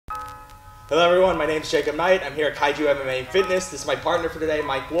Hello everyone, my name is Jacob Knight. I'm here at Kaiju MMA Fitness. This is my partner for today,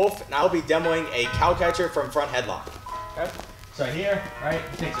 Mike Wolff, and I'll be demoing a cow catcher from front headlock. Okay? So here, right,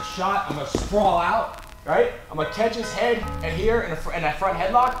 he takes a shot, I'm gonna sprawl out, right? I'm gonna catch his head and here in that front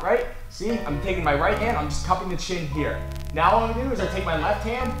headlock, right? See, I'm taking my right hand, I'm just cupping the chin here. Now what I'm gonna do is I take my left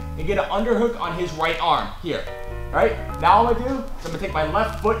hand and get an underhook on his right arm, here, right? Now what I'm gonna do is I'm gonna take my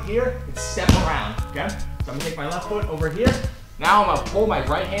left foot here and step around, okay? So I'm gonna take my left foot over here. Now I'm gonna pull my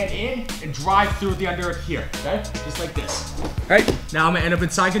right hand in and drive through the underhook here, okay? Just like this. All right, now I'm gonna end up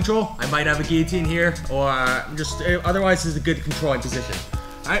in side control. I might have a guillotine here, or otherwise this is a good controlling position.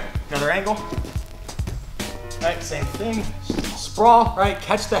 All right, another angle. All right, same thing. Sprawl, right,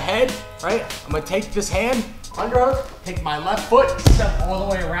 catch the head, right? I'm gonna take this hand, underhook, take my left foot, step all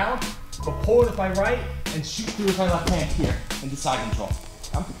the way around, but pull it with my right, and shoot through with my left hand here into side control.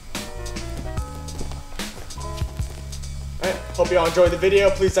 Alright, hope you all enjoyed the video.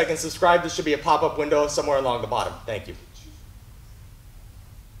 Please like and subscribe. There should be a pop-up window somewhere along the bottom. Thank you.